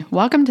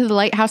Welcome to the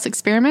Lighthouse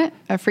Experiment,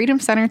 a Freedom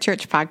Center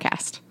Church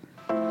podcast.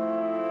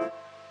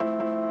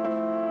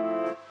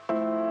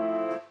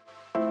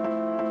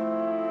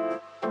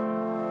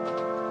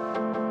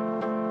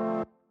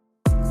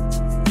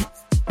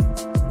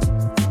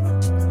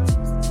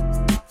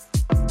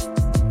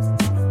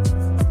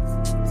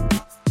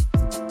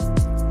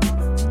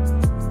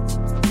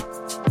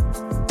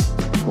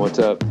 What's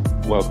up?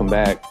 Welcome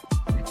back.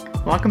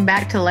 Welcome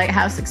back to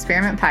Lighthouse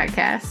Experiment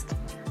podcast,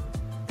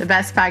 the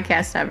best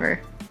podcast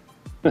ever.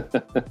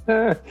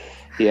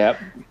 Yep.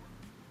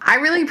 I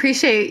really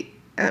appreciate,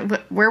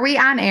 were we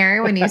on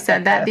air when you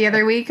said that the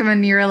other week? And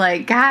when you were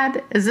like,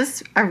 God, is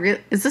this a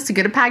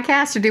good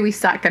podcast or do we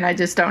suck and I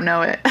just don't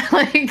know it?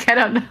 Like, I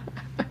don't know.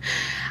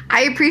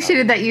 I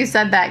appreciated that you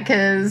said that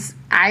because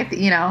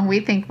we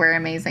think we're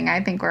amazing.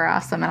 I think we're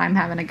awesome and I'm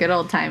having a good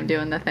old time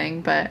doing the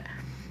thing, but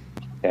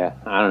yeah,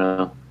 I don't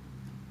know.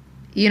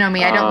 You know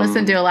me, I don't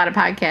listen to a lot of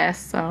podcasts,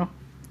 so.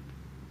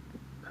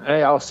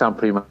 They all sound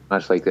pretty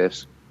much like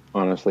this,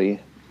 honestly.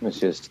 It's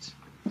just,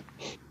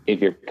 if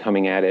you're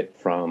coming at it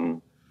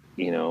from,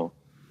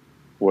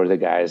 we're the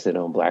guys that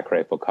own Black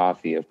Rifle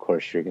Coffee, of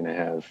course you're going to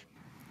have,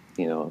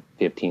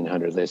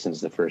 1,500 listens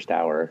the first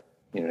hour.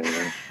 You know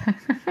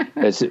what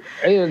I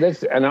mean?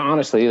 And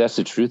honestly, that's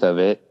the truth of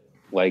it.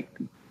 Like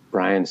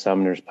Brian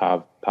Sumner's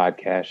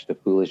podcast, the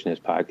Foolishness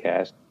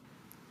podcast,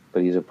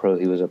 but he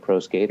was a pro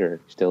skater,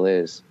 still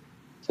is.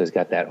 So he's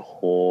got that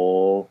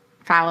whole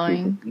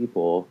following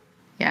people.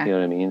 Yeah. You know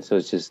what I mean? So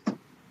it's just,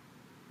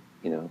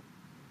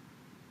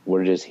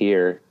 we're just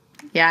here.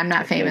 Yeah, I'm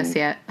not famous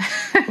yet.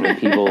 And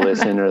people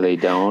listen or they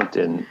don't.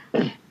 And,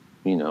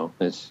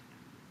 it's,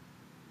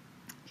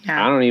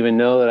 yeah. I don't even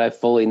know that I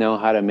fully know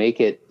how to make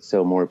it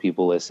so more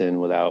people listen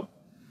without,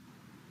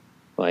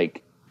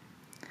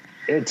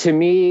 to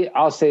me,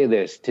 I'll say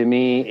this. To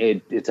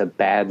me, it's a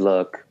bad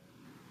look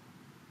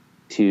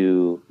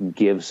to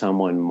give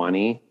someone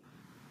money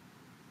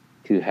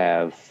to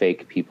have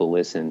fake people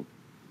listen.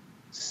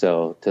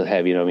 So to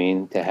have,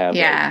 to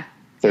have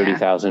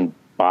 30,000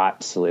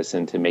 bots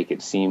listen to make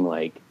it seem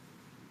like,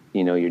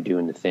 you're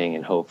doing the thing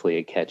and hopefully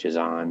it catches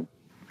on.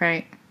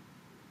 Right.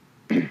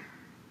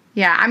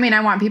 Yeah. I mean,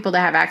 I want people to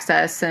have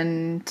access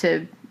and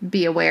to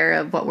be aware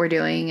of what we're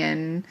doing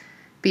and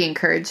be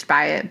encouraged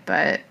by it.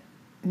 But,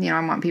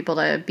 I want people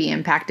to be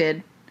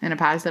impacted in a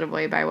positive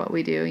way by what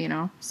we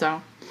do,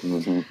 so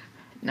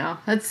no,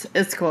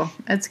 it's cool.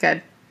 It's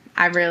good.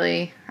 I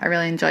really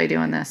enjoy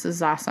doing this. This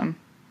is awesome.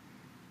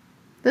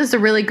 This is a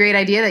really great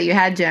idea that you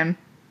had, Jim.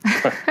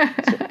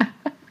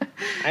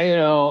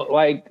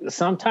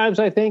 Sometimes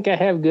I think I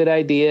have good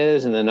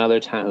ideas, and then other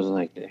times I'm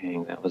like,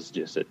 dang, that was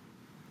just a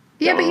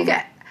yeah. But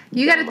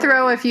you got to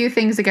throw a few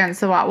things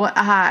against the wall.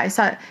 I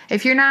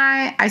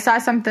saw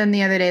something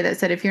the other day that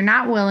said if you're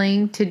not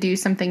willing to do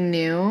something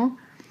new,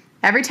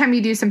 every time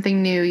you do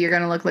something new, you're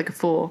going to look like a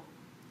fool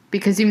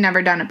because you've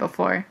never done it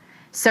before.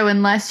 So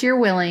unless you're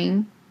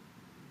willing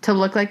to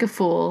look like a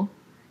fool,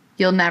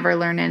 you'll never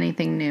learn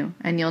anything new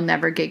and you'll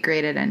never get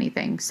great at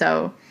anything.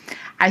 So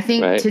I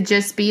think to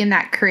just be in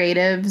that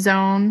creative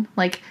zone,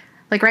 like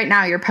right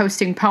now you're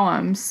posting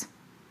poems.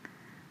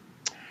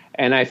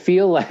 And I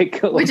feel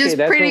like, which is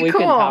that's pretty what we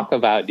cool. can talk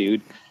about,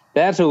 dude.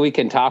 That's what we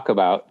can talk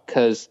about.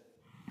 Cause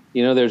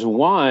there's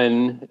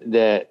one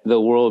that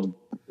the world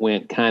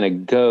went kind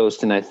of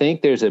ghost. And I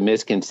think there's a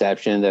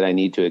misconception that I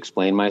need to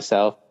explain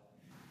myself.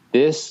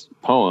 This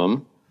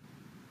poem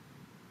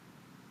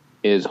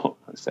is, hold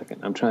on a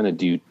second. I'm trying to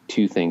do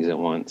two things at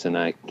once and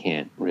I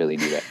can't really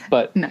do that.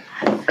 But no.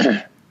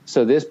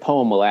 So this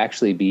poem will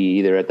actually be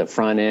either at the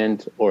front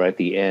end or at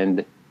the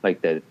end,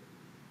 like the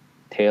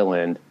tail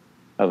end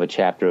of a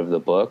chapter of the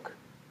book.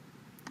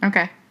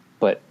 Okay.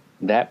 But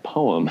that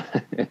poem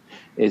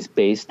is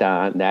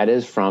that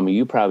is from,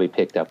 you probably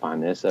picked up on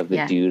this, of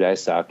the dude I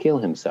saw kill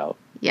himself.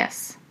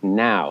 Yes.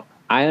 Now,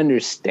 I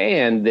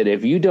understand that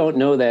if you don't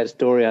know that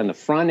story on the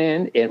front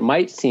end, it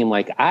might seem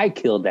like I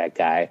killed that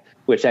guy,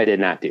 which I did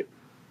not do.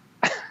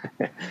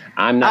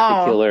 I'm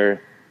not the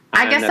killer.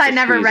 I guess I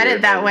never read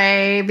it that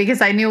way because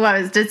I knew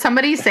did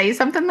somebody say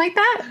something like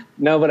that?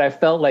 No, but I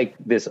felt like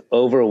this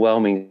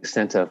overwhelming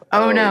sense of,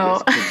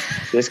 no,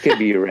 this could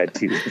be read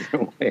two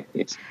different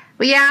ways.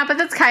 Well, yeah, but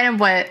that's kind of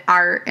what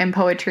art and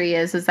poetry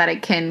is that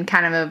it can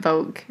kind of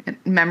evoke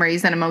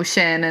memories and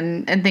emotion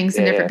and things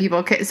in different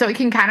people. So it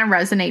can kind of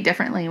resonate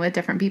differently with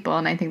different people.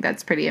 And I think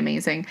that's pretty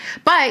amazing.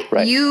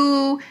 But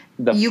you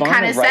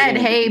kind of said,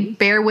 hey,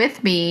 bear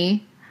with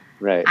me.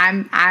 Right.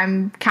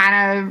 I'm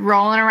kind of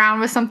rolling around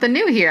with something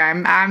new here.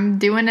 I'm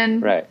doing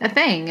a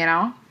thing,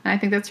 and I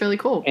think that's really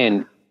cool.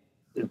 And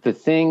the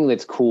thing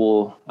that's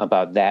cool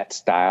about that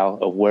style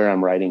of where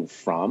I'm writing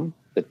from,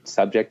 the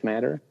subject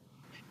matter,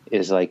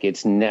 is like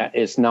it's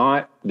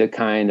not the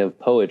kind of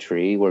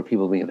poetry where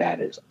people think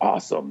that is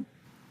awesome.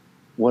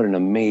 What an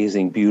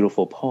amazing,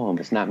 beautiful poem.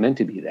 It's not meant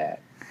to be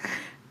that.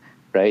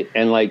 Right?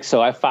 And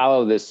so I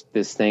follow this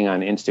thing on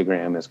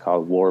Instagram. It's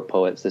called War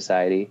Poet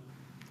Society.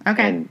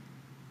 Okay.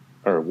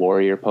 Or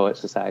Warrior Poet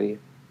Society.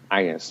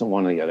 I guess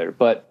one or the other.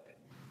 But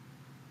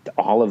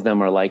all of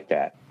them are like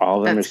that. All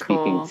of them That's are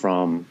speaking cool.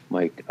 from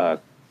like a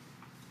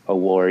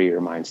warrior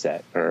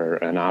mindset or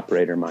an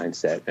operator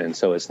mindset. And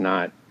so it's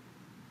not,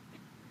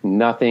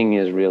 nothing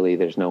is really,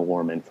 there's no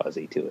warm and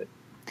fuzzy to it.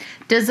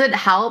 Does it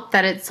help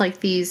that it's like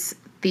these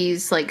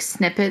like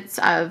snippets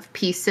of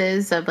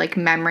pieces of like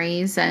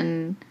memories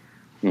and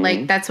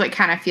like that's what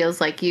kind of feels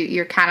like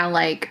you're kind of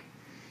like,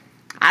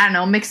 I don't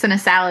know, mixing a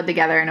salad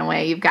together in a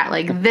way. You've got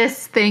like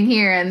this thing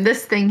here and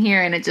this thing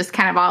here, and it just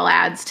kind of all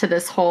adds to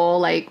this whole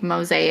like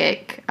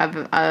mosaic of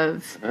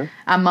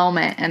a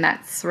moment, and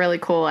that's really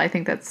cool. I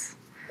think I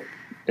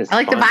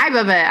like fun. the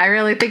vibe of it. I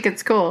really think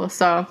it's cool.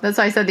 So that's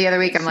why I said the other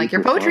week, I'm like,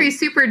 your poetry is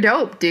super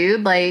dope,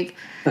 dude. Like,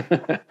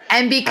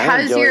 and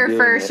because you're a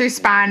first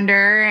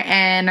responder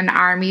and an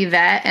Army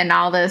vet and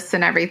all this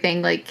and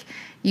everything, like,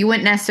 you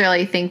wouldn't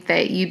necessarily think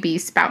that you'd be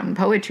spouting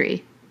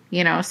poetry,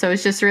 you know? So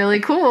it's just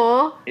really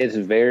cool. It's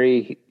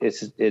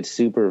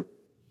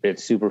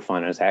super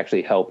fun. It's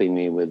actually helping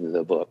me with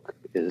the book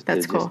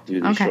That's cool. Just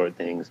do these short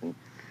things and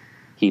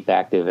keep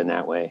active in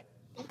that way.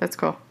 That's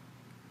cool.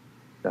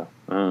 So,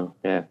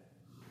 yeah.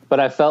 But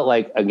I felt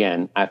like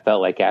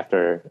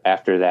after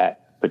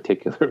that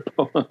particular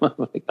poem,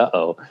 I'm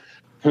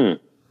like,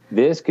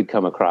 this could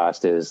come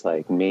across as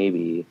like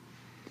maybe,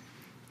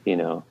 you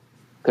know,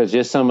 because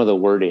just some of the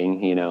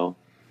wording, you know,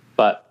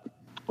 but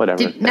whatever.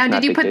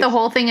 Did you put the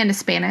whole thing into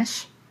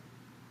Spanish?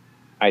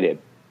 I did.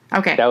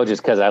 Okay. That was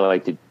just because I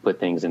like to put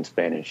things in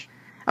Spanish.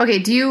 Okay.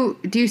 Do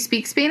you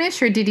speak Spanish,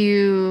 or did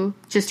you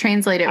just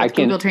translate it with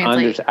Google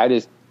Translate?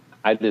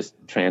 I just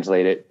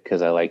translate it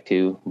because I like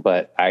to,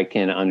 but I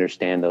can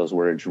understand those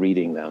words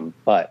reading them.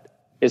 But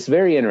it's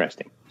very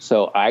interesting.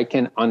 So I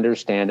can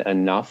understand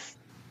enough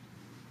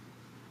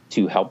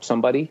to help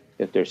somebody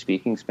if they're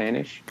speaking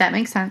Spanish. That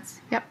makes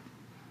sense. Yep.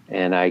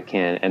 And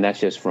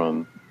that's just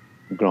from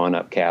growing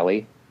up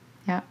Cali.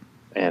 Yep.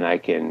 And I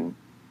can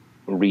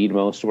read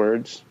most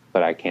words,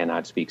 but I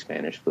cannot speak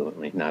Spanish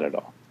fluently. Not at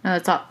all. No,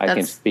 that's all. I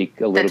can speak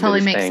a little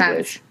totally bit of makes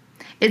Spanglish. sense.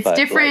 It's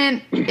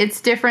different.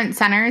 It's different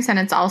centers, and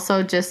it's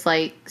also just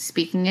like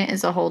speaking it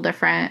is a whole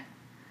different,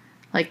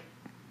 like,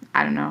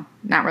 I don't know,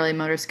 not really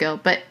motor skill,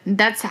 but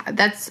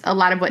that's a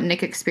lot of what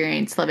Nick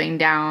experienced living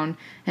down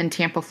in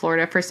Tampa,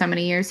 Florida for so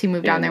many years. He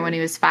moved down there when he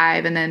was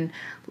 5 and then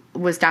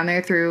was down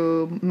there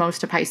through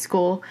most of high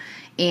school.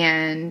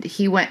 And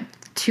he went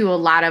to a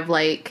lot of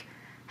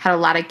had a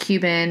lot of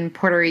Cuban,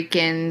 Puerto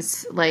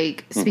Ricans,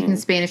 like speaking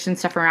Spanish and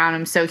stuff around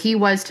him. So he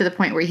was to the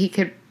point where he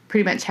could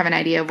pretty much have an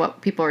idea of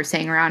what people were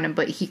saying around him,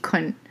 but he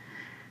couldn't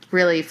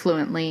really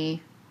fluently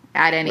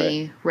at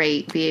any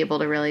rate be able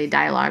to really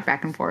dialogue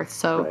back and forth.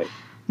 So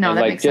no,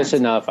 that makes sense.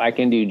 Just enough. I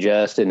can do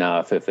just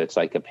enough if it's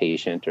like a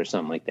patient or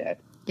something like that.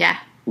 Yeah.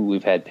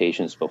 We've had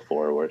patients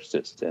before where it's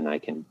just, and I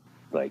can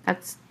like,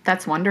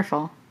 that's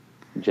wonderful.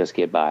 Just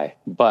get by.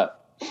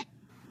 But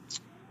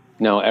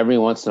no, every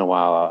once in a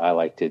while I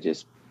like to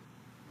just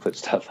put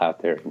stuff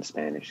out there in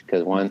Spanish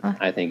because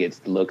I think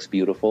it looks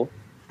beautiful.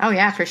 Oh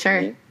yeah, for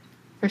sure.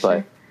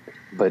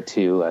 But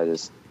two, I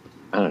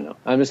don't know.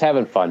 I'm just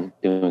having fun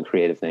doing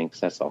creative things.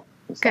 That's all.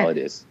 That's all it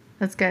is.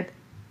 That's good.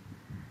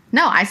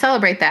 No, I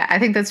celebrate that. I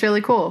think that's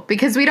really cool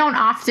because we don't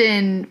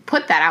often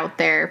put that out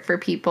there for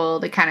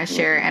people to kind of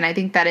share. And I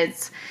think that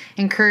it's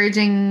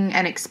encouraging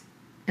and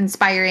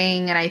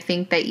inspiring. And I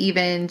think that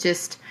even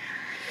just,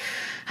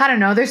 I don't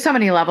know, there's so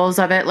many levels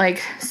of it,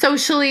 like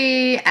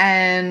socially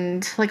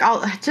and like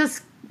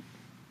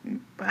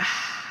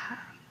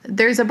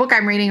there's a book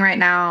I'm reading right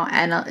now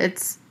and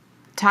it's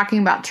talking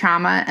about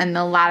trauma and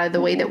a lot of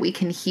the way that we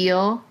can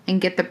heal and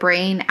get the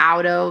brain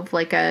out of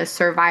like a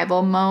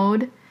survival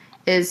mode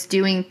is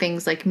doing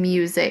things like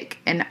music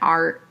and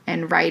art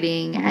and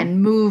writing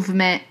and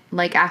movement,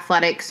 like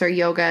athletics or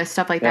yoga,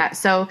 stuff like that.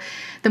 So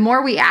the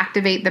more we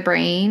activate the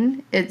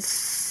brain, it's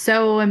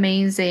so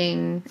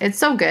amazing. It's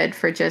so good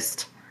for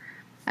just,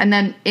 and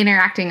then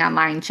interacting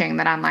online, sharing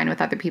that online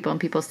with other people and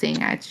people seeing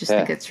it. I just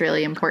think it's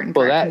really important.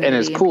 Well, and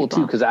it's cool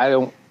too, because I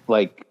don't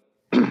like,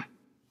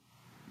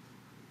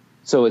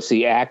 so it's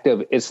the act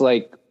of, it's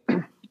like,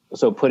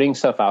 so putting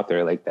stuff out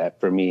there like that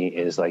for me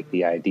is like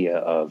the idea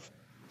of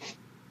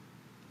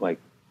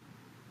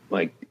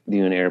like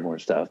doing airborne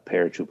stuff,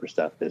 paratrooper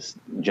stuff, this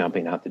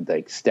jumping out,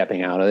 like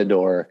stepping out of the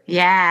door.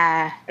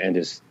 Yeah. And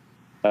just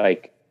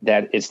like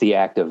that, it's the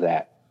act of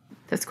that.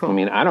 That's cool. I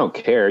mean, I don't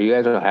care. You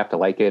guys don't have to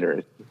like it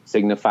or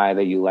signify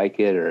that you like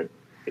it or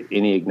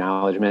any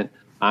acknowledgement.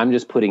 I'm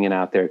just putting it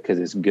out there because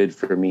it's good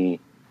for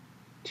me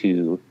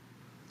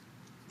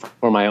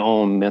for my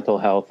own mental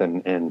health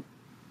and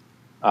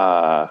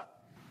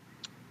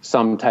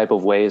some type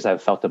of ways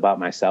I've felt about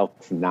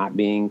myself not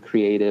being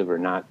creative or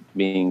not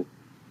being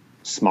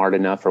smart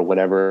enough or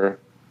whatever,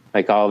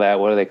 like all that.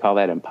 What do they call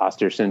that?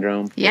 Imposter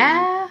syndrome.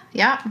 Yeah.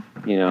 Yeah.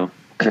 You know,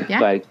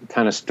 like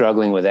kind of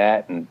struggling with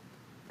that and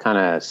kind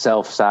of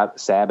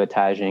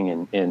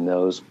self-sabotaging in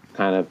those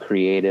kind of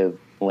creative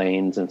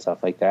lanes and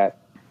stuff like that.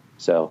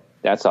 So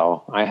that's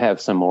all. I have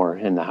some more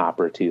in the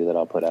hopper too that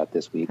I'll put out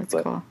this week. That's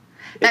cool.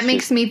 That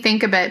makes me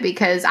think a bit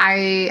because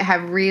I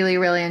have really,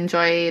 really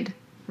enjoyed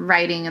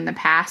writing in the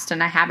past,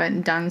 and I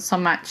haven't done so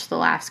much the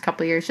last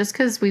couple of years just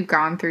because we've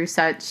gone through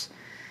such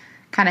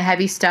kind of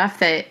heavy stuff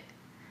that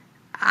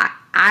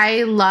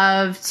I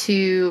love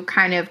to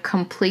kind of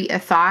complete a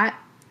thought.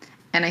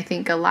 And I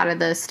think a lot of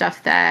the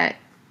stuff that,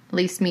 at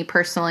least me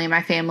personally,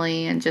 my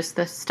family, and just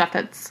the stuff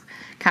that's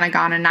kind of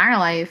gone in our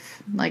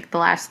life, like the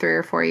last 3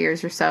 or 4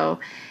 years or so,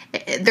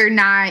 they're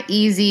not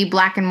easy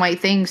black and white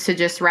things to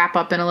just wrap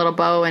up in a little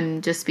bow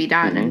and just be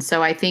done. And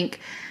so I think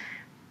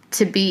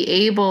to be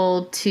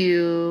able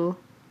to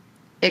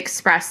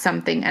express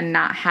something and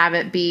not have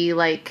it be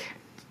like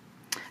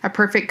a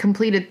perfect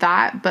completed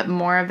thought, but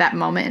more of that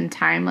moment in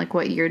time, like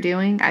what you're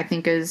doing, I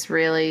think is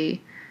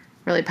really,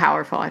 really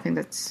powerful. I think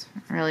that's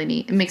really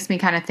neat. It makes me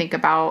kind of think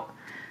about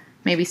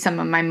maybe some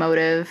of my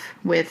motive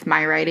with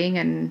my writing,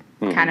 and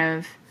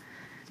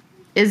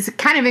is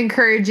kind of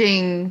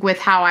encouraging with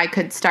how I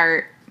could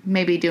start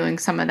maybe doing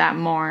some of that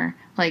more,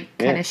 like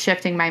kind of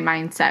shifting my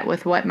mindset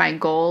with what my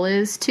goal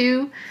is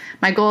too.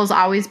 My goal has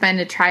always been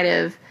to try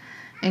to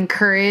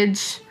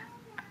encourage,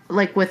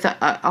 like with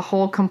a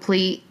whole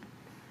complete,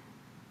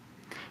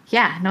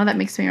 that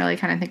makes me really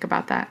kind of think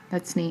about that.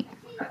 That's neat.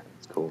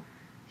 That's cool.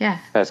 Yeah.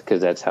 That's because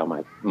that's how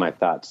my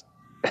thoughts.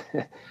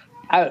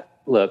 I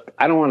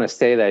don't want to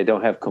say that I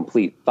don't have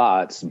complete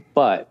thoughts,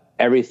 but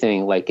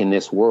everything like in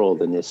this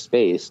world, in this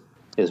space,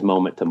 is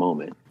moment to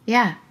moment.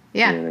 Yeah.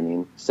 Yeah. You know what I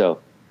mean?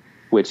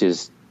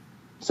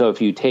 So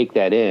if you take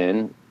that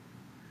in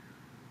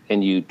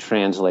and you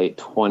translate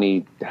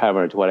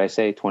 27,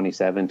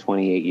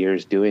 28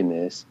 years doing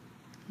this,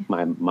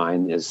 my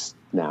mind is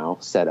now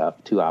set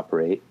up to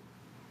operate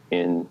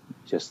in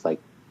just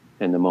like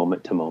in the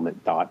moment to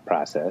moment thought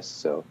process.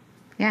 So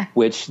yeah,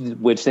 which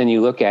then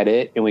you look at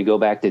it, and we go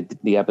back to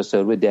the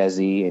episode with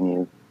Desi,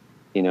 and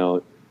you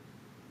know,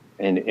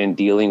 and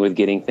dealing with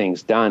getting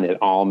things done, it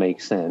all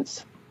makes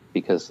sense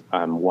because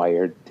I'm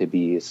wired to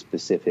be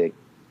specific,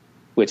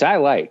 which I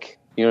like.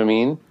 You know what I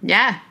mean?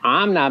 Yeah.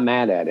 I'm not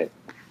mad at it.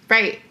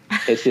 Right.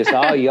 It's just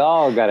all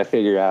y'all got to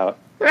figure out.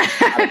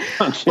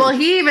 Well,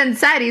 he even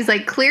said, he's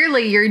like,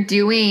 clearly you're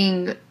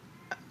doing,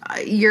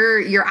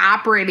 you're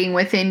operating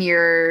within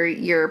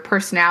your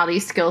personality,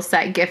 skill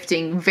set,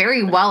 gifting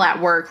very well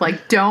at work.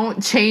 Like,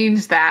 don't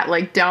change that.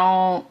 Like,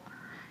 don't,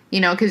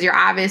 because you're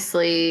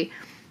obviously,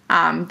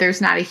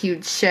 there's not a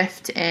huge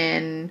shift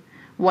in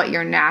what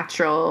your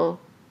natural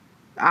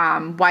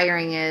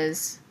wiring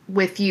is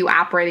with you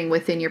operating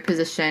within your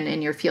position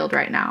in your field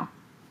right now.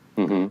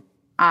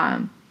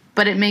 Mm-hmm.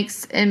 But it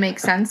makes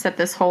sense that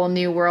this whole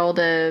new world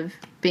of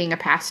being a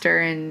pastor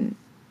and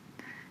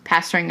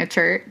pastoring a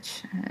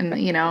church, and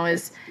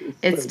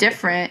it's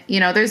different.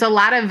 There's a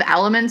lot of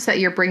elements that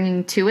you're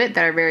bringing to it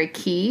that are very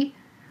key.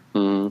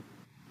 But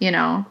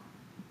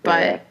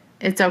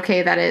it's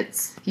okay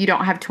that you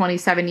don't have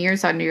 27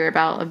 years under your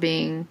belt of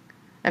being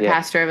a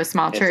pastor of a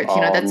small church.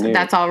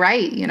 That's all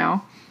right.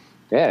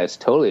 Yeah,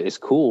 it's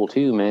cool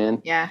too,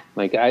 man. Yeah.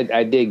 Like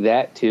I dig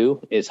that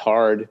too. It's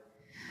hard.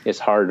 It's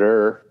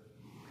harder.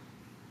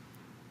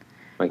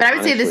 Like, but I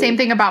would say the same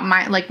thing about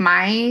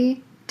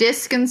my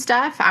disc and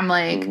stuff. I'm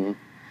like,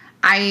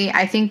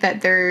 I think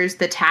that there's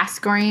the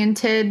task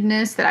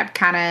orientedness that I've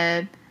kind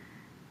of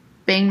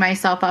banged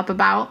myself up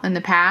about in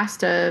the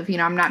past of,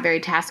 I'm not very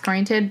task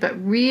oriented, but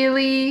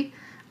really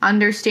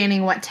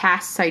understanding what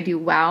tasks I do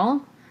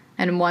well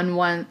and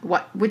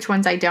which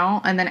ones I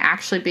don't, and then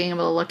actually being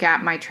able to look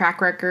at my track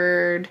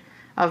record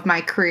of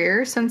my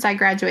career since I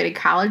graduated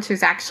college.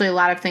 There's actually a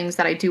lot of things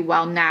that I do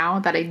well now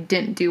that I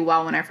didn't do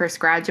well when I first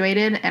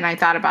graduated, and I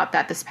thought about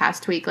that this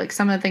past week. Like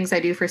some of the things I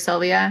do for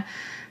Sylvia,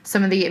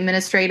 some of the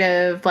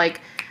administrative,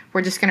 like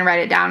we're just going to write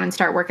it down and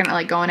start working at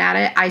like going at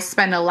it. I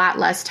spend a lot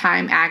less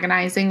time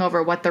agonizing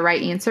over what the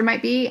right answer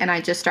might be, and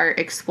I just start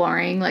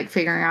exploring, like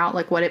figuring out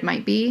like what it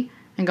might be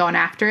and going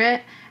after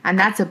it. And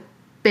that's a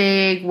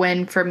big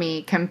win for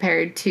me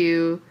compared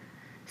to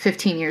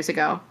 15 years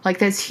ago. Like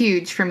that's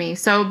huge for me.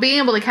 So being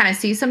able to kind of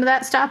see some of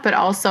that stuff, but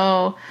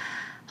also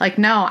like,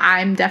 no,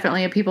 I'm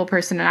definitely a people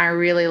person, and I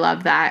really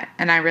love that.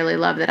 And I really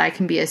love that I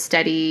can be a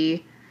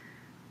steady,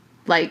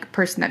 like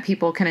person that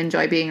people can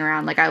enjoy being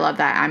around. Like I love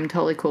that. I'm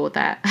totally cool with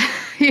that,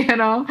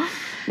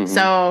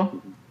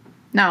 So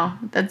no,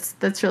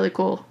 that's really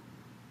cool.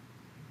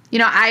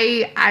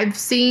 I've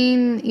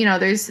seen,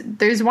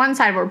 there's one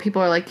side where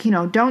people are like,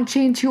 don't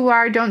change who you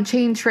are, don't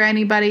change for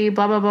anybody,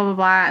 blah, blah, blah, blah,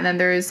 blah. And then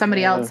there's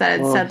somebody else that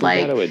had said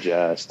like, gotta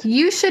adjust.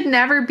 You should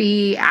never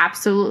be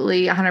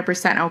absolutely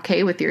 100%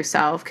 okay with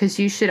yourself, because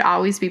you should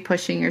always be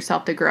pushing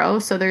yourself to grow.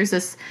 So there's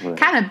this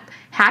kind of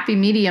happy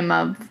medium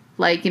of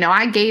like,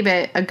 I gave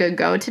it a good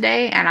go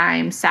today, and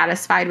I'm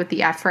satisfied with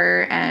the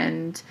effort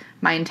and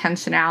my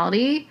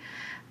intentionality,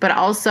 but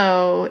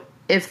also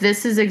if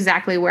this is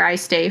exactly where I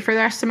stay for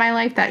the rest of my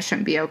life, that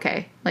shouldn't be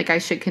okay. Like I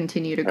should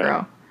continue to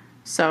grow.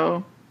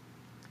 So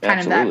kind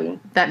of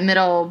that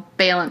middle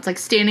balance, like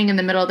standing in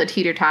the middle of the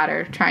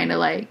teeter-totter, trying to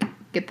like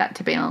get that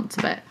to balance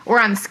a bit. Or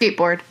on the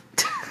skateboard.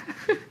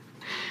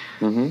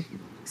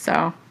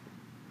 So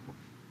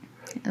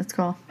that's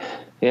cool.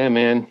 Yeah,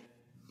 man.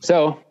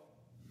 So,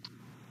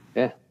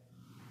 yeah,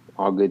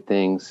 all good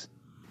things.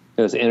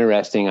 it was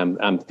interesting.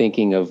 I'm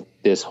thinking of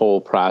this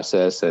whole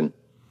process and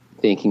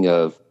thinking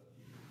of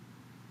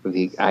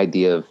the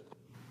idea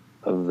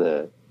of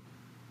the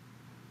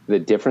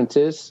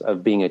differences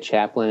of being a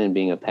chaplain and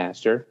being a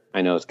pastor.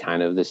 I know it's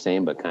kind of the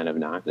same, but kind of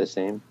not the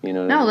same. You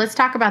know what I mean? Let's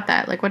talk about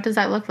that. Like, what does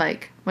that look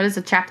like? What does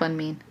a chaplain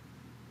mean?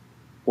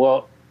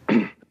 Well,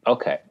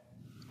 okay.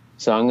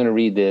 So I'm going to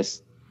read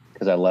this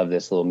because I love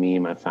this little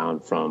meme I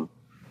found from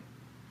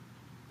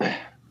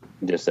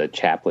just a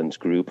chaplain's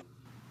group.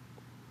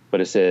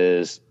 But it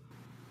says,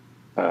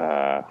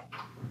 hold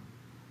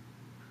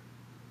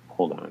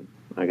on.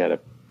 I got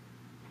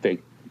to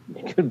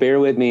bear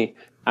with me.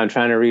 I'm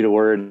trying to read a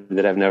word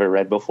that I've never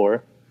read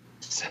before.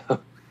 So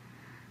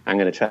I'm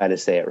going to try to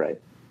say it right.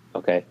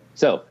 Okay.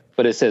 So,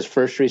 but it says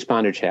first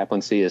responder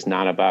chaplaincy is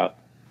not about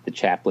the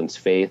chaplain's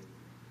faith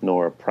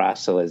nor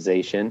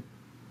proselytization.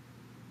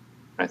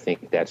 I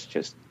think that's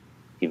just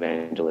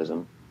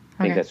evangelism.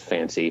 I think that's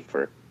fancy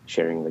for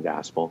sharing the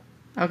gospel.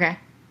 Okay.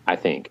 I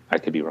think. I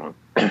could be wrong.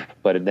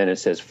 But then it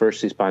says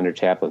first responder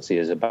chaplaincy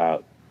is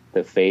about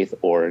the faith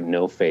or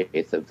no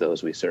faith of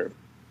those we serve.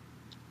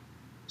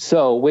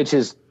 So, which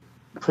is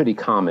pretty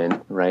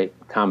common, right?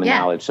 Common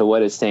knowledge. So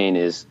what it's saying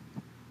is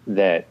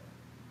that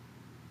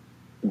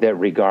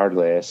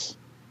regardless,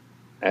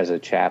 as a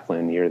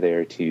chaplain, you're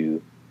there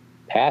to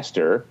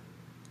pastor.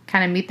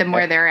 Kind of meet them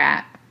where they're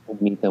at.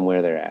 Meet them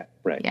where they're at,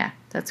 right? Yeah,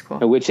 that's cool.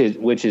 Which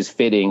is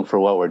fitting for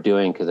what we're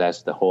doing, because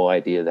that's the whole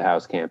idea of the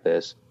house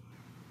campus.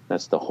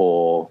 That's the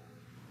whole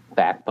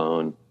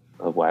backbone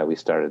of why we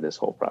started this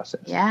whole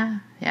process. Yeah.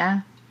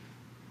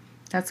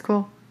 That's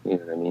cool. You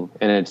know what I mean?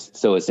 And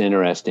it's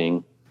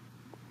interesting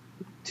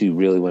to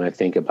really, when I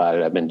think about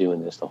it, I've been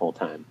doing this the whole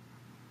time.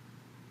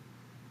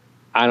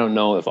 I don't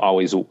know if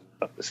always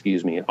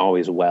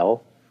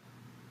well.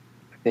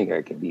 I think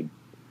I could be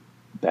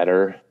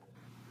better,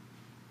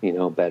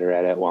 better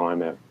at it while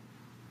I'm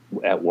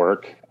at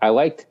work. I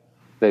liked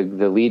the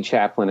lead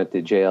chaplain at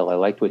the jail. I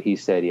liked what he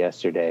said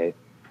yesterday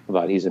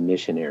about he's a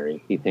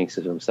missionary. He thinks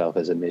of himself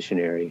as a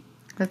missionary.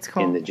 That's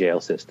cool. In the jail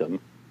system.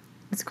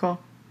 That's cool.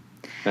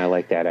 And I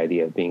like that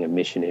idea of being a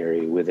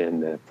missionary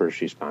within the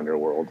first responder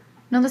world.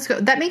 No, that's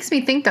good. That makes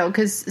me think, though,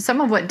 because some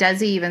of what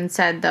Desi even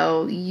said,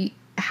 though,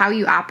 how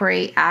you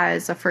operate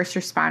as a first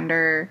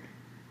responder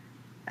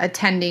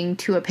attending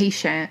to a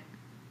patient,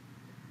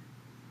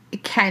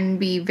 it can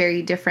be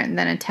very different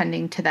than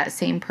attending to that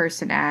same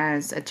person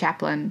as a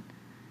chaplain.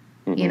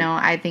 Mm-hmm.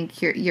 I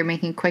think you're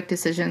making quick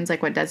decisions,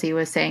 like what Desi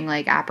was saying,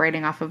 like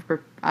operating off of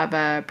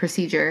a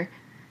procedure,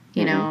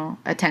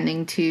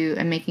 attending to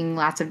and making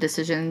lots of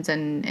decisions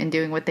and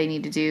doing what they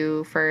need to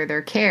do for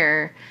their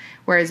care.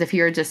 Whereas if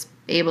you're just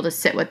able to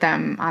sit with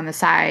them on the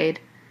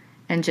side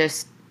and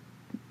just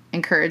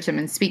encourage them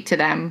and speak to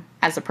them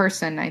as a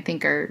person, I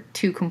think are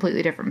two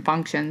completely different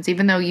functions,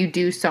 even though you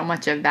do so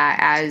much of that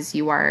as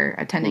you are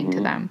attending to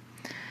them.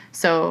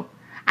 So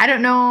I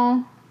don't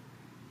know.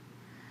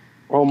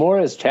 Well, more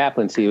as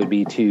chaplaincy would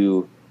be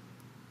to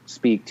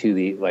speak to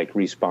the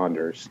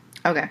responders.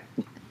 Okay.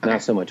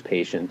 Not so much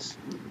patients.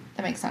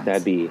 That makes sense.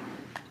 That'd be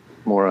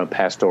more a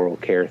pastoral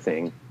care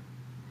thing.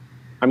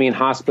 I mean,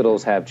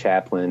 hospitals have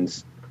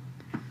chaplains,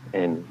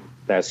 and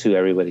that's who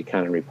everybody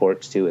kind of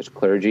reports to as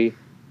clergy.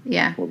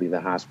 Yeah. Will be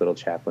the hospital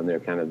chaplain. They're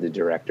kind of the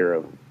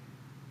director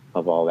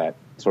of all that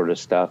sort of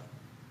stuff.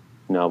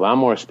 No, but I'm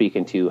more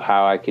speaking to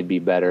how I could be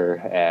better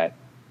at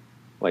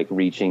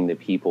reaching the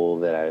people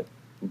that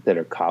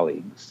are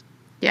colleagues.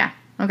 Yeah.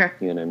 Okay.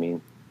 You know what I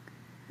mean?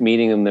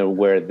 Meeting them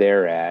where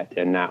they're at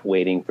and not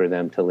waiting for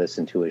them to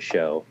listen to a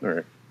show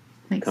or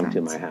come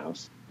to my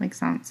house. Makes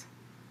sense.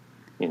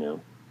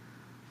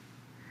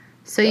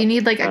 So you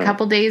need a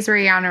couple days where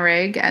you're on a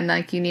rig, and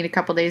you need a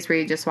couple days where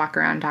you just walk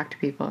around and talk to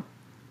people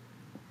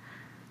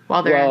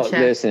while they're in shift.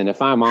 Listen,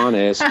 if I'm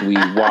honest, we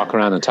walk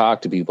around and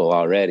talk to people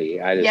already.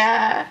 I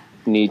just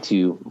need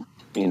to,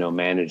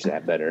 manage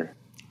that better.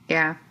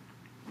 Yeah.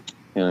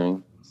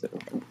 So.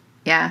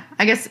 Yeah.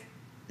 I guess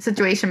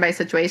situation by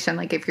situation,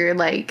 if you're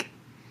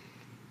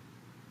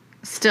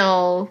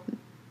still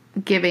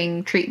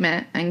giving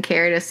treatment and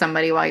care to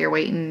somebody while you're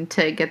waiting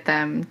to get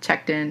them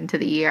checked into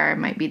the ER, it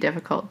might be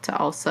difficult to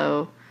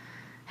also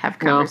have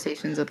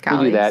conversations with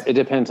colleagues. We do that. It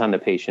depends on the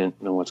patient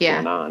and what's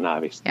going on,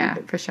 obviously. Yeah,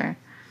 for sure.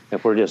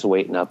 If we're just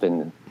waiting up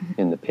in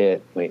the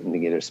pit, waiting to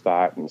get a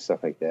spot and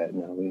stuff like that,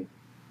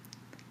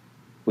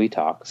 we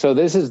talk. So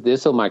this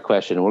is my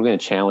question. We're going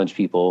to challenge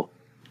people.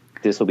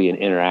 This will be an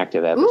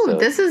interactive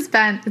episode.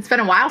 Ooh, it's been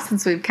a while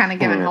since we've kind of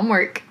given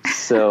homework.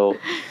 So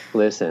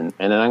listen,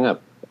 and then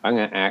I'm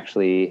gonna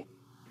actually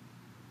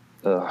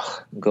go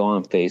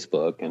on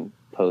Facebook and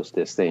post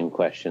this same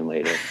question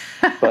later.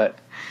 But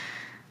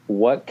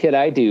what could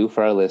I do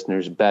for our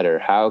listeners better?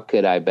 How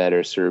could I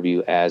better serve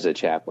you as a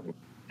chaplain?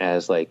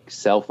 As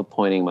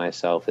self-appointing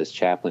myself as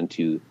chaplain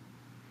to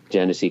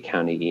Genesee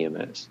County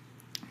EMS.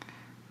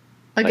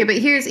 Okay, but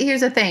here's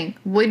the thing.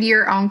 Would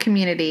your own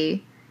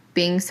community,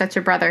 being such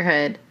a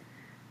brotherhood,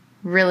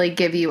 really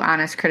give you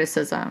honest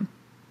criticism?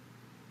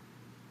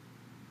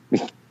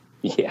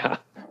 Yeah.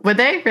 Would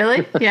they?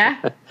 Really?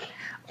 Yeah.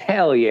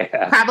 hell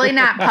yeah. Probably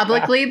not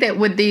publicly. That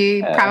would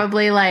they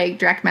probably like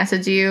direct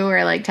message you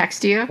or like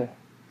text you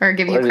or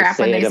give you Or just crap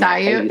when say it they to saw my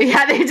you. face.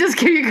 Yeah, they just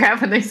give you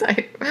crap when they saw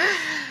you.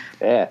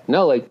 Yeah.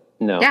 No, like,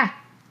 no. Yeah.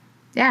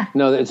 Yeah.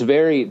 No, it's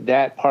very,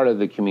 that part of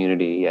the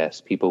community,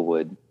 yes, people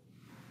would.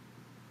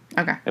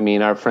 Okay. I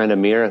mean, our friend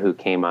Amira, who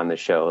came on the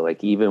show,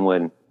 like, even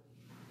when,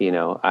 you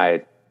know,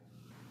 I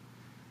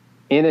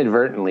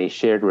inadvertently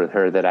shared with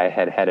her that I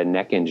had had a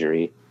neck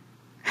injury,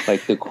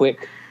 like, the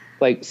quick,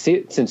 like,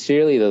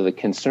 sincerely, though, the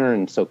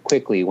concern so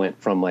quickly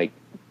went from, like,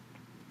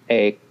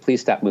 hey, please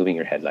stop moving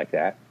your head like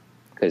that.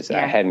 Because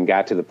I hadn't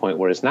got to the point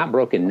where it's not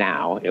broken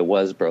now. It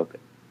was broken.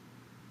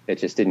 It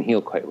just didn't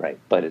heal quite right,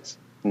 but it's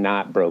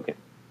not broken.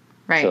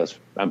 Right. So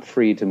I'm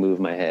free to move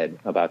my head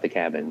about the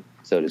cabin,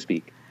 so to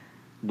speak.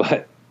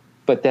 But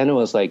then it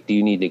was like, do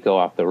you need to go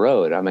off the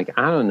road? I'm like,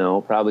 I don't know,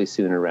 probably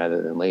sooner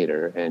rather than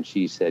later. And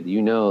she said,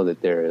 you know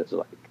that there is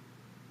like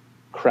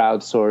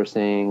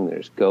crowdsourcing,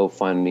 there's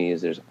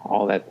GoFundMe's, there's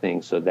all that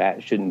thing. So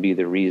that shouldn't be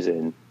the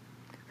reason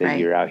that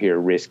you're out here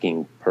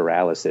risking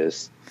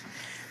paralysis.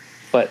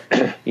 But,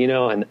 you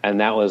know,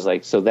 and that was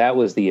like, so that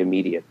was the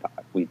immediate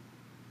thought.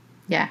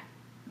 Yeah.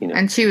 You know.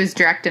 And she was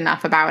direct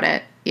enough about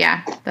it.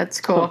 Yeah,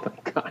 that's cool. Oh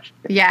my gosh.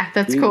 Yeah,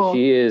 that's cool.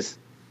 She is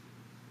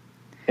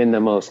in the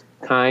most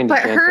kind, but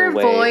her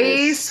way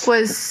voice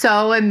was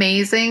so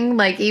amazing.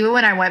 Like, even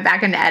when I went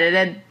back and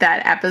edited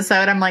that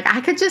episode, I'm like,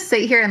 I could just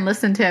sit here and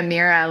listen to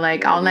Amira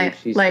like all night.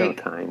 She's like,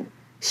 so kind.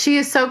 She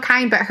is so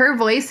kind, but her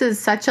voice is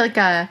such like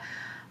a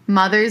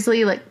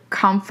motherly, like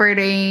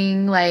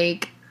comforting,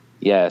 like,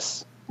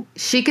 yes.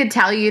 She could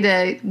tell you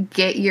to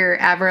get your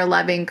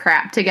ever-loving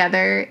crap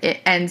together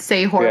and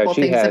say horrible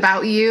things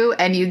about you,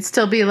 and you'd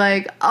still be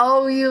like,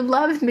 oh, you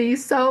love me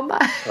so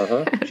much.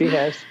 She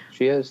has.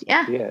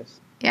 Yeah. She has.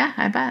 Yeah,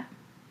 I bet.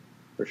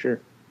 For sure.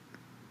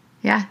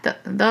 Yeah,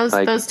 those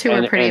two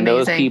are pretty amazing.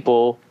 Those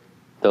people,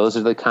 those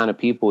are the kind of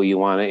people you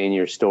want in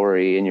your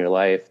story, in your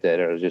life, that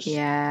are just...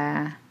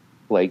 Yeah.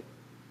 Like,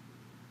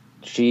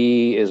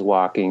 she is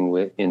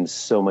walking in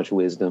so much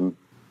wisdom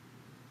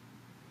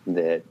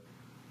that...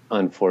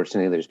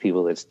 Unfortunately, there's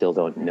people that still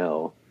don't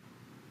know,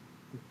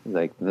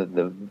 like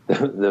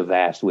the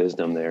vast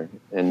wisdom there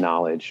and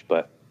knowledge.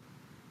 But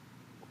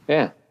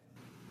yeah,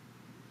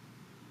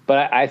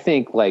 but I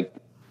think like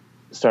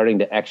starting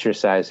to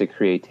exercise the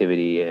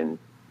creativity and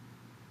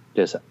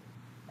just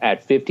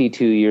at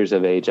 52 years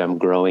of age, I'm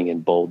growing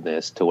in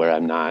boldness to where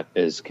I'm not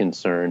as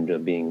concerned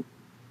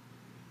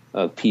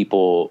of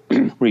people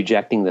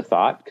rejecting the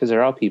thought, because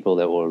there are people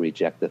that will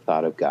reject the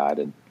thought of God.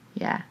 And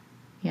yeah.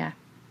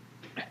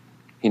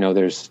 You know,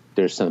 there's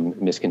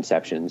some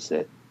misconceptions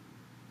that,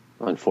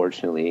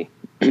 unfortunately,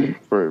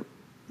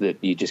 that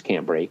you just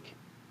can't break,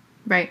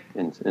 right?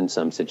 In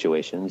some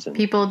situations, and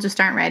people just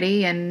aren't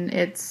ready, and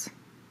it's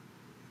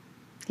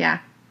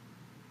not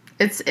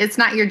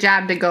your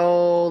job to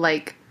go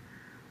like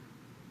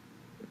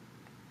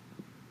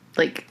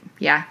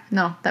yeah.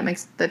 No, that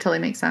totally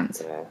makes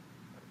sense. Yeah.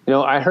 You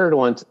know, I heard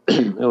once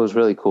it was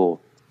really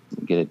cool.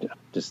 Get it,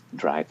 just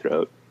dry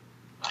throat.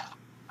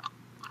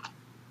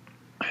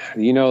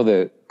 You know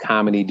the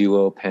comedy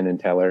duo Penn and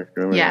Teller?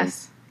 Remember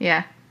yes. them?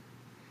 Yeah.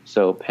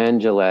 So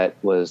Penn Jillette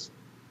was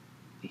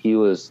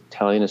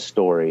telling a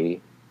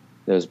story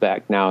that was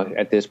back now.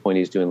 At this point,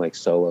 he's doing like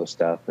solo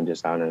stuff and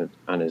just on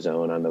his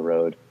own on the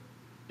road,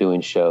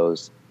 doing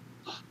shows.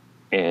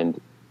 And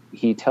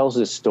he tells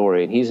this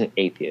story, and he's an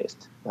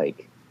atheist,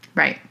 like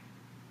right,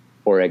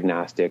 or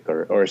agnostic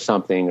or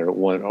something,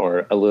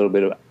 or a little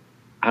bit of,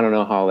 I don't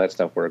know how all that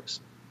stuff works.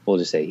 We'll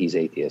just say he's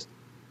atheist.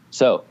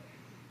 So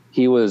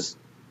he was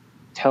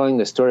telling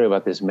the story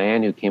about this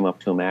man who came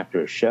up to him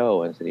after a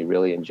show and said he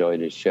really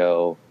enjoyed his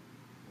show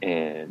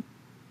and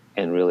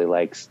really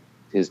likes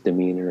his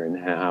demeanor and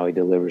how he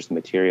delivers the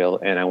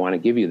material. And I want to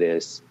give you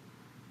this.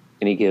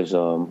 And he gives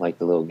them like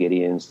the little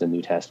Gideons, the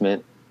New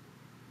Testament,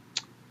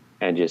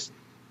 and just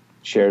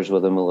shares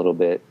with them a little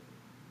bit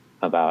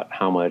about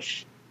how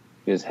much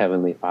his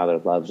heavenly Father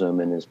loves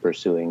him and is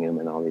pursuing him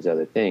and all these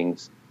other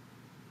things.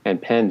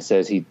 And Penn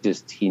says he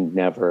didn't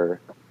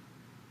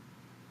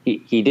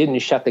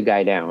shut the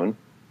guy down.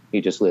 He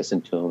just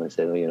listened to him and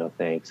said,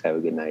 thanks, have a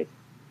good night.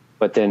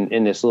 But then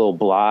in this little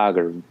blog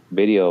or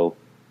video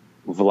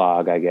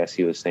vlog, I guess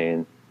he was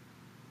saying,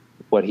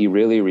 what he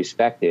really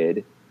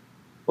respected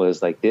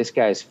was like, this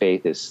guy's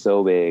faith is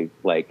so big,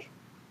 like,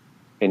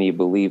 and he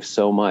believes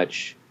so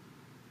much.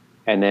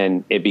 And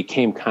then it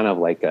became kind of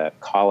like a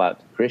call out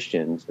to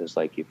Christians. It's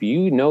like, if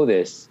you know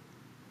this,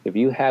 if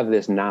you have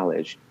this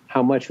knowledge,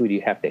 how much would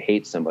you have to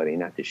hate somebody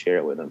not to share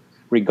it with them,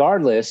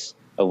 regardless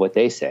of what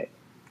they say?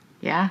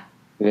 Yeah.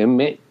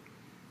 It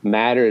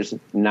matters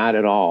not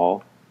at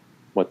all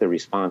what the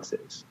response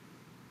is.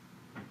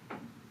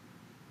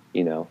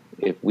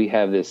 If we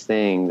have this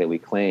thing that we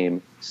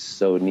claim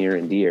so near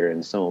and dear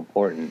and so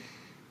important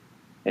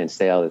and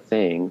say all the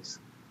things,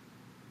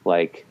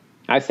 like,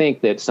 I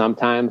think that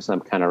sometimes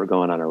I'm kind of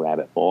going on a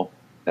rabbit hole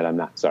that I'm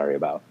not sorry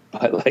about,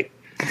 but like,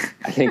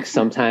 I think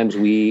sometimes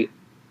we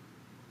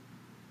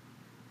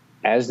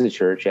as the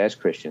church, as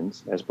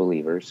Christians, as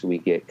believers, we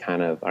get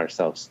kind of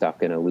ourselves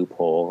stuck in a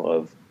loophole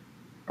of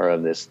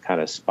this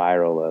kind of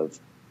spiral of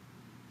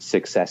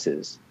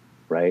successes,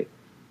 right?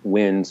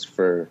 Wins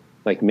for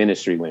like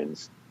ministry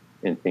wins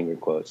in finger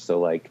quotes. So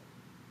like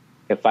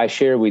if I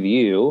share with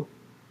you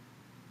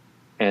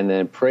and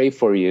then pray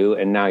for you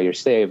and now you're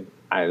saved,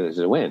 it's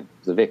a win,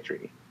 it's a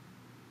victory.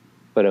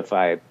 But if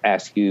I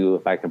ask you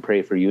if I can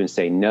pray for you and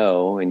say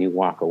no and you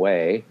walk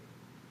away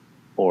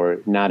or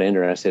not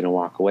interested and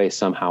walk away,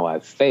 somehow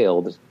I've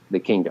failed the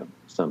kingdom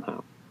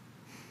somehow.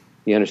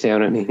 You understand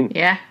what I mean?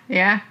 Yeah,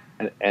 yeah.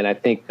 And I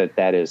think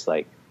that is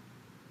like,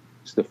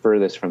 it's the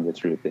furthest from the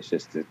truth. It's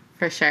just,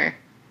 for sure.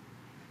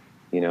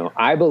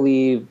 I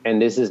believe,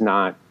 and this is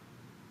not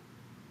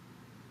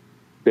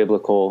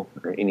biblical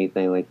or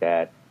anything like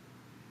that,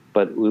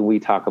 but when we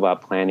talk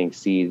about planting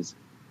seeds,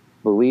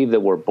 believe that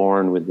we're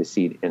born with the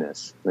seed in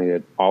us.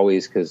 Like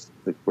always, because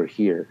we're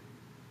here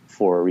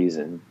for a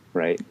reason,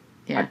 right?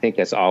 Yeah. I think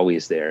that's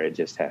always there. It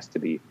just has to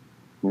be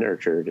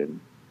nurtured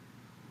and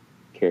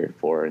cared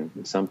for and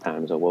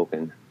sometimes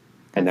awoken.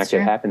 And that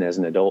could happen as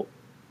an adult.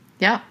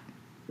 Yeah.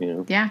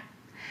 Yeah.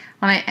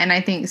 Well,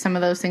 I think some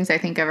of those things I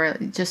think of are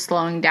just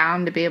slowing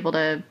down to be able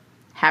to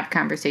have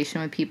conversation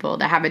with people,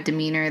 to have a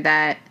demeanor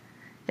that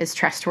is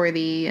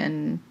trustworthy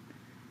and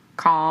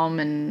calm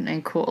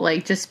and cool.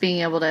 Like just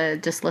being able to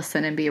just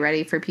listen and be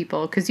ready for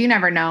people. Because you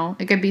never know.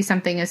 It could be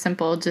something as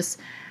simple, just,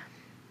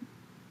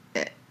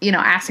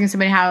 asking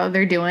somebody how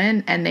they're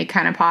doing and they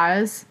kind of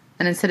pause.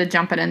 And instead of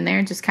jumping in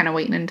there, just kind of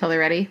waiting until they're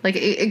ready. Like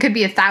it could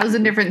be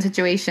 1,000 different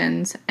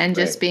situations and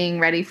just being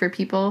ready for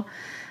people.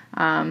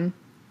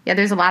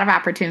 There's a lot of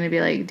opportunity to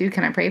be like, dude,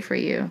 can I pray for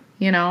you?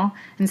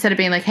 Instead of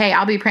being like, hey,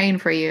 I'll be praying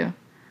for you.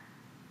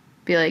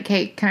 Be like,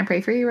 hey, can I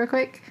pray for you real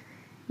quick?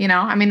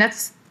 I mean,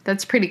 that's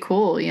pretty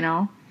cool,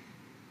 Yeah,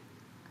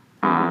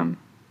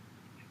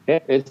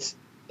 it's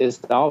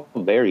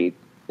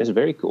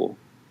very cool.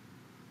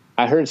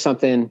 I heard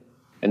something,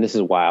 and this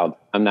is wild.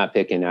 I'm not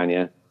picking on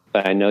you,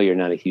 but I know you're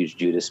not a huge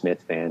Judah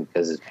Smith fan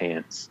because his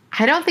pants.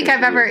 I don't think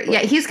I've ever. Yeah,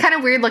 he's kind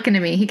of weird looking to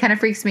me. He kind of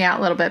freaks me out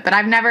a little bit, but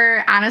I've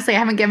never, honestly, I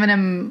haven't given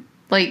him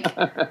like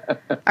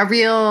a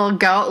real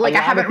go. Like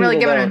I haven't really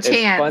given him a chance.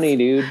 It's funny,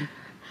 dude.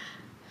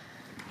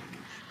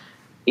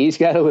 He's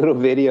got a little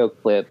video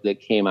clip that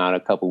came out a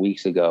couple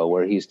weeks ago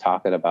where he's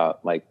talking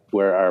about like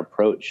where our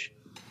approach,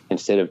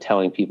 instead of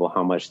telling people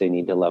how much they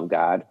need to love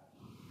God,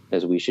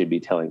 is we should be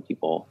telling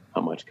people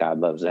how much God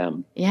loves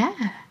them. Yeah.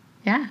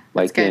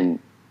 Like good.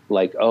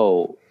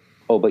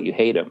 But you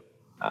hate him.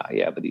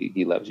 Yeah, but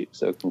he loves you.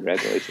 So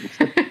congratulations.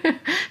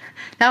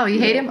 No, you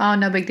hate him? Oh,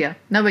 no big deal.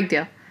 No big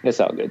deal. It's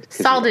all good.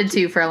 Saul did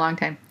too for a long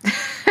time.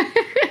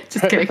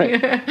 Just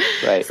kidding.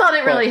 Right. Saul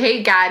didn't really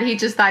hate God. He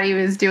just thought he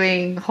was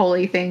doing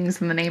holy things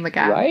in the name of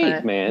God. Right,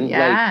 but, man.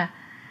 Yeah.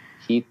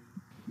 Like,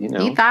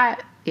 he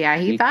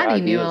thought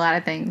he knew a lot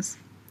of things.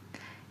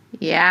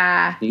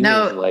 Yeah.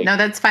 No,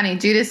 that's funny.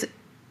 Judas,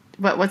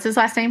 what's his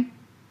last name?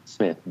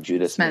 Smith.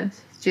 Judah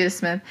Smith.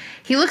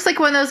 He looks like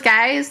one of those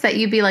guys that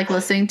you'd be like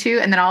listening to,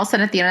 and then all of a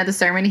sudden at the end of the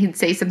sermon, he'd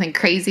say something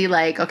crazy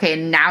like, okay,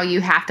 now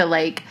you have to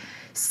like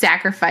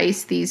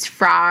sacrifice these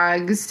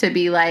frogs to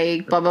be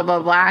like blah, blah, blah,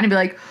 blah. And he'd be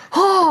like,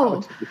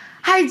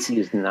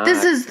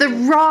 this is the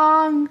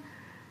wrong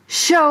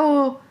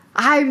show.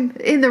 I'm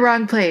in the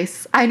wrong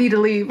place. I need to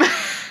leave.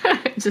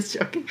 Just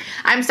joking.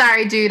 I'm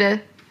sorry,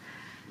 Judah.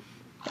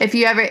 If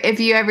you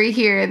ever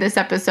hear this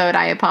episode,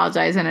 I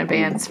apologize in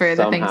advance for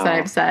the things that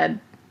I've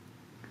said.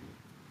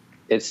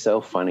 It's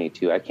so funny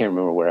too. I can't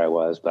remember where I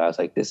was, but I was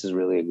like, this is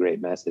really a great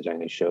message. I'm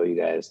going to show you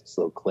guys this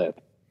little clip.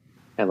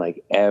 And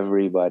like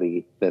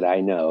everybody that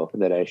I know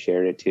that I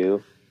shared it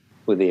to,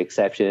 with the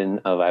exception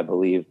of, I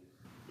believe,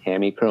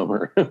 Tammy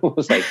Cromer,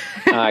 was like,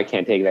 I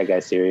can't take that guy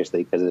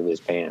seriously because of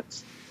his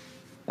pants.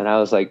 And I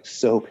was like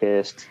so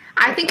pissed.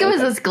 I think it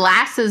was his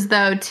glasses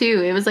though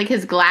too. It was like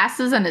his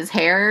glasses and his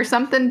hair or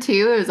something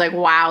too. It was like,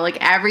 wow, like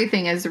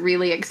everything is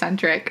really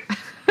eccentric.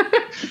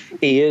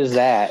 He is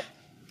that.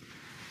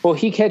 Well,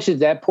 he catches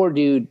that poor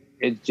dude.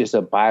 It's just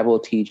a Bible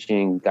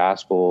teaching,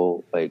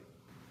 gospel, like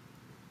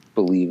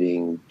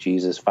believing,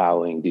 Jesus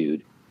following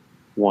dude.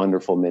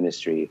 Wonderful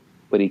ministry.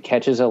 But he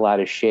catches a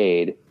lot of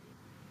shade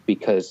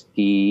because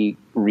he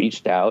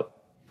reached out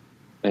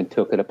and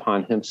took it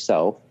upon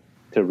himself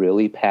to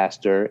really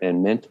pastor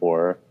and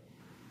mentor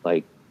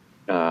like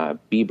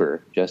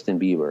Justin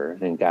Bieber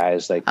and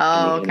guys like in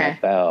the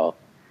NFL.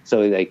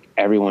 So like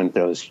everyone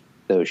throws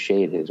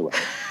shade his way.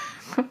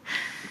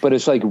 But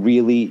it's like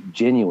really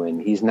genuine.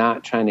 He's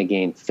not trying to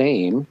gain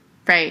fame.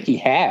 Right. He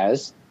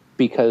has,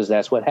 because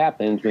that's what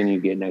happens when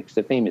you get next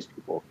to famous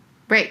people.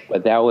 Right.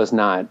 But that was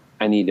not,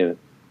 I need to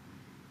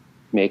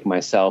make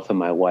myself and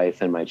my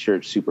wife and my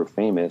church super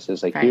famous.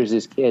 It's like, here's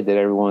this kid that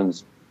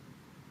everyone's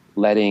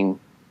letting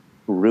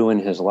ruin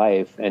his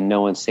life and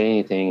no one's saying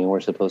anything, and we're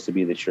supposed to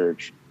be the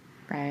church.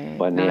 Right.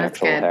 But in the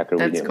actual heck are we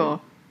doing? That's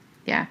cool.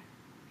 Yeah.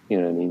 You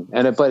know what I mean?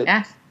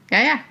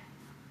 Yeah.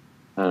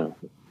 I don't know.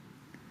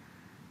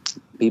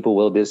 People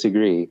will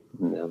disagree.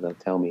 They'll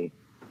tell me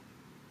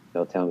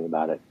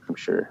about it, I'm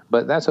sure.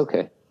 But that's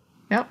okay.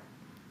 Yep.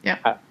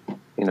 Yep.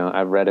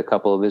 I've read a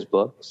couple of his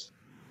books.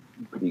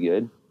 Pretty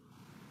good.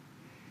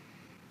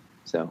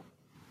 So,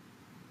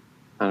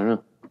 I don't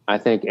know. I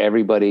think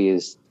everybody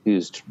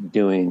who's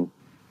doing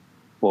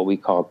what we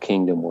call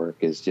kingdom work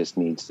just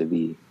needs to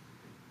be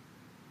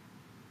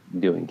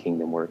doing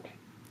kingdom work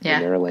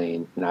in their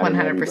lane, not 100%. In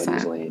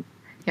everybody's lane.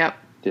 Yep.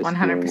 Just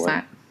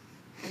 100%.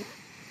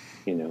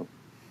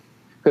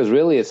 Because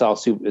really it's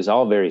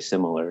all very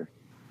similar.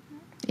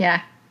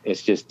 Yeah.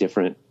 It's just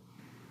different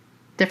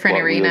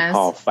arenas. We would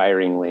call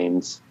firing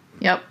lanes.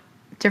 Yep.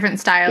 Different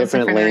styles,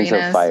 different lanes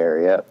arenas. Of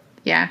fire, yep.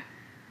 Yeah.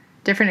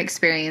 Different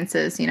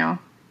experiences,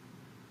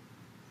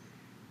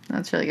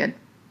 That's really good.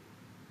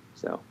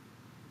 So,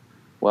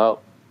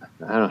 well,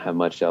 I don't have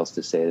much else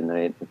to say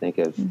tonight.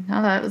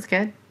 No, that was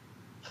good.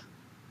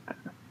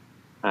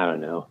 I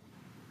don't know.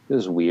 It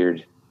was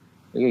weird.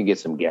 We're going to get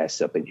some guests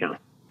up in here.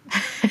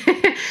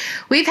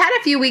 We've had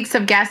a few weeks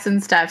of guests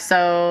and stuff,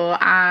 so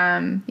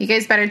you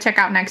guys better check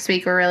out next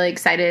week. We're really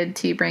excited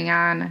to bring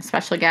on a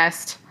special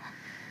guest.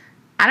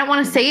 I don't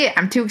want to say it.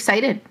 I'm too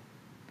excited.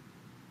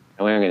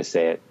 We aren't going to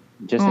say it.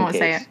 Just in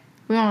case.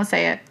 We won't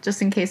say it,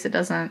 just in case it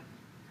doesn't.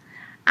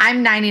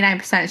 I'm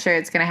 99% sure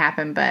it's going to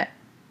happen, but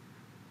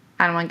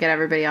I don't want to get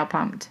everybody all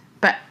pumped.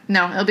 But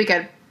no, it'll be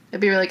good.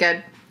 It'll be really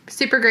good.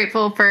 Super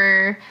grateful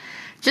for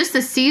just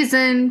the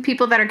season,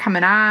 people that are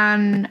coming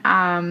on.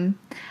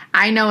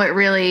 I know it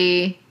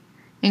really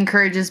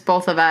encourages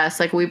both of us.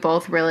 Like, we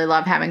both really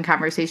love having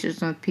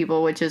conversations with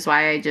people, which is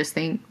why I just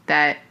think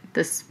that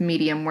this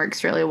medium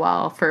works really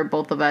well for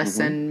both of us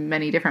in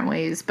many different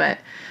ways. But,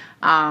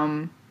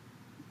 yeah,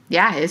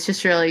 it's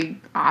just really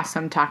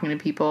awesome talking to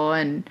people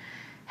and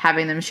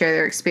having them share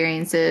their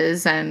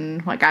experiences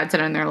and what God's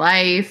done in their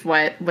life,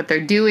 what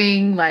they're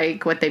doing,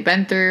 like what they've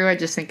been through. I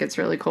just think it's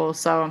really cool.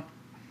 So,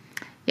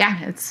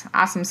 yeah, it's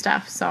awesome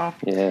stuff. So,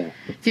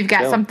 if you've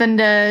got something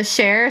to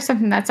share,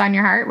 something that's on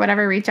your heart,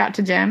 whatever, reach out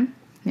to Jim.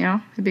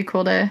 It'd be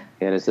cool to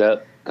hit us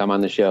up. Come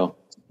on the show.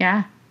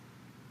 Yeah.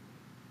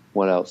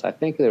 What else? I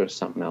think there was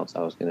something else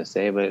I was going to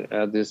say, but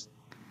I'll just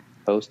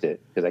post it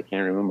because I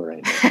can't remember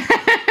right now.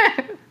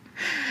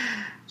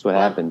 That's what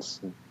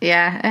happens.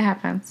 Yeah, it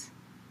happens.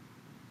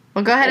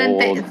 Well, go ahead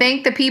and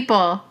thank the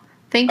people.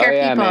 Thank our people.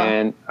 Yeah,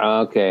 man.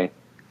 Okay.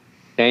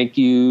 Thank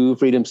you,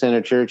 Freedom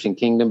Center Church and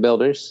Kingdom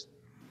Builders,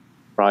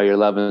 for all your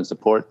love and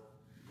support,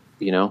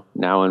 now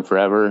and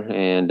forever.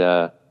 And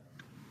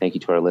thank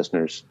you to our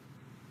listeners.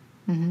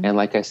 And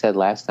like I said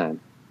last time,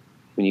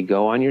 when you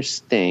go on your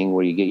Sting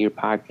where you get your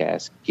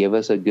podcast, give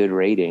us a good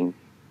rating,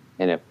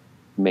 and it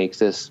makes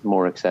us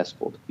more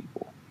accessible to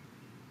people.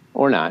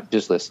 Or not,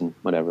 just listen,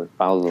 whatever.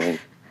 Follow the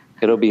link.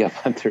 It'll be up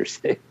on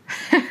Thursday.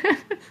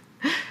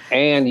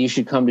 And you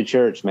should come to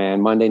church, man.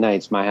 Monday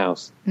nights, my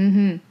house.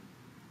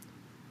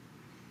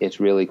 It's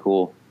really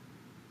cool.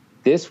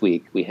 This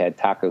week we had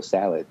taco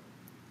salad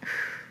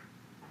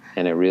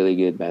and a really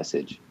good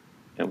message,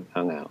 and we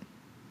hung out.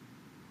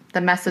 The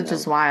message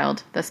was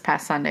wild. This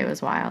past Sunday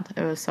was wild.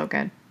 It was so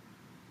good.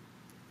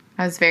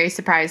 I was very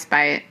surprised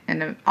by it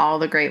in all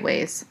the great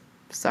ways.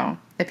 So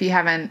if you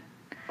haven't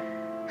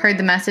heard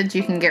the message,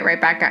 you can get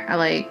right back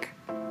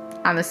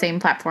on the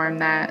same platform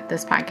that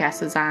this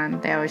podcast is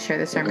on. They always share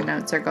the sermon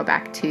notes, or go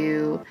back to,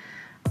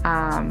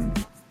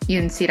 you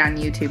can see it on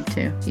YouTube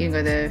too. You can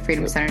go to the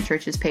Freedom Center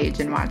Church's page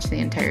and watch the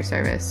entire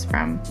service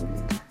from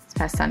this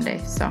past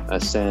Sunday. So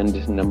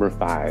Ascend number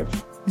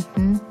 5.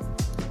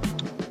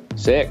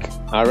 Sick.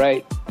 All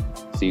right.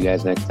 See you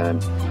guys next time.